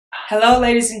Hello,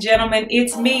 ladies and gentlemen.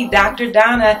 It's me, Dr.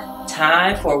 Donna.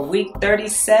 Time for week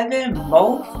 37,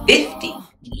 Mo 50.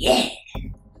 Yeah.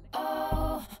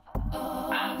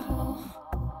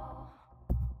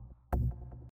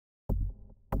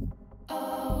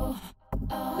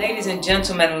 Ladies and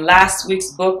gentlemen, last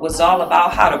week's book was all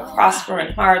about how to prosper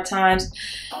in hard times.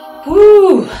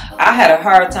 Whew, I had a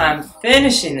hard time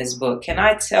finishing this book. Can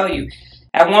I tell you?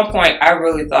 At one point, I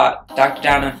really thought, Dr.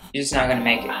 Donna, you're just not going to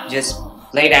make it. Just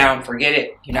lay down, forget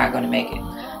it. You're not going to make it.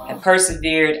 I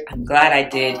persevered. I'm glad I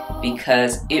did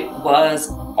because it was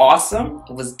awesome.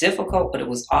 It was difficult, but it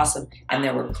was awesome. And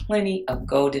there were plenty of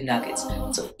golden nuggets.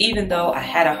 So even though I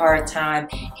had a hard time,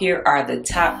 here are the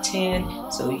top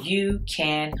 10 so you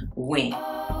can win.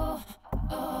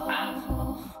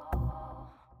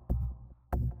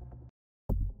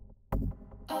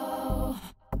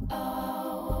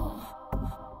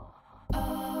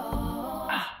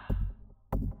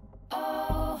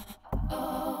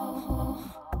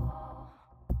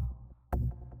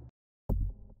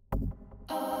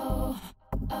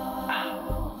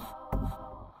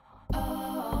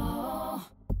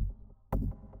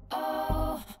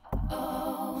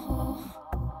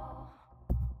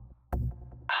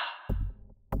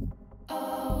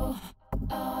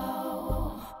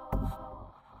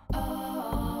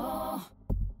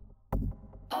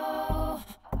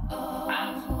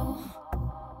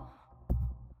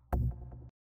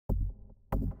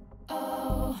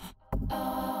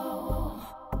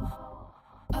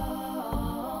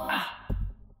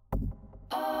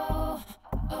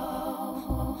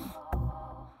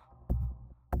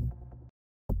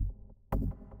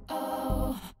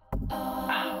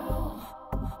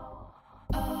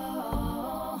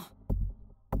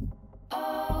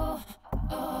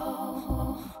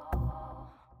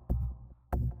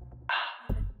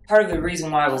 Part of the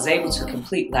reason why I was able to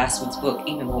complete last week's book,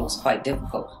 even though it was quite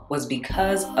difficult, was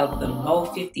because of the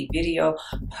Mo’50 video,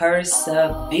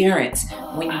 Perseverance.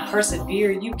 When you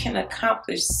persevere, you can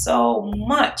accomplish so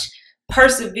much.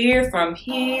 Persevere from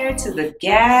here to the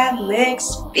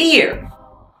galaxy.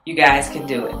 You guys can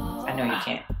do it. I know you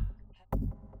can.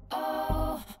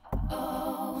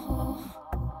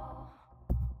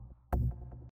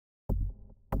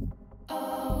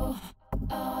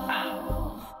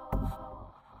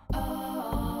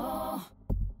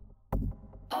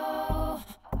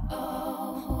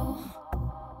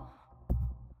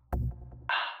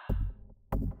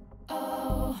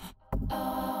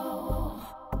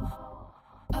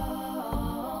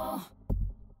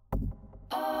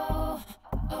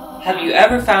 Have you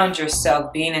ever found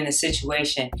yourself being in a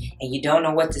situation and you don't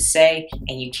know what to say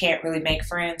and you can't really make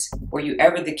friends? Were you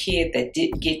ever the kid that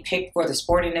didn't get picked for the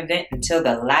sporting event until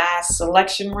the last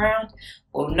selection round?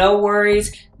 Well, no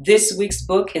worries. This week's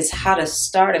book is how to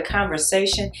start a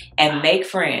conversation and make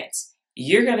friends.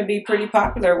 You're going to be pretty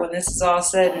popular when this is all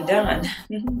said and done.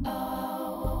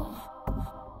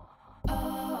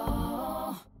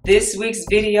 This week's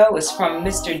video is from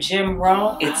Mr. Jim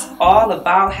Rohn. It's all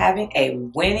about having a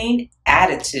winning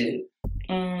attitude.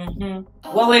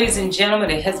 Well, ladies and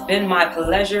gentlemen, it has been my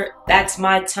pleasure. That's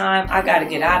my time. I got to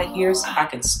get out of here so I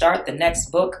can start the next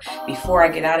book. Before I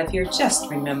get out of here, just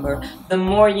remember, the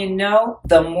more you know,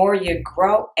 the more you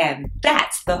grow. And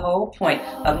that's the whole point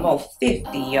of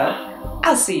Mo'50, yo.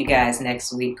 I'll see you guys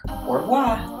next week. Au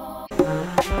revoir.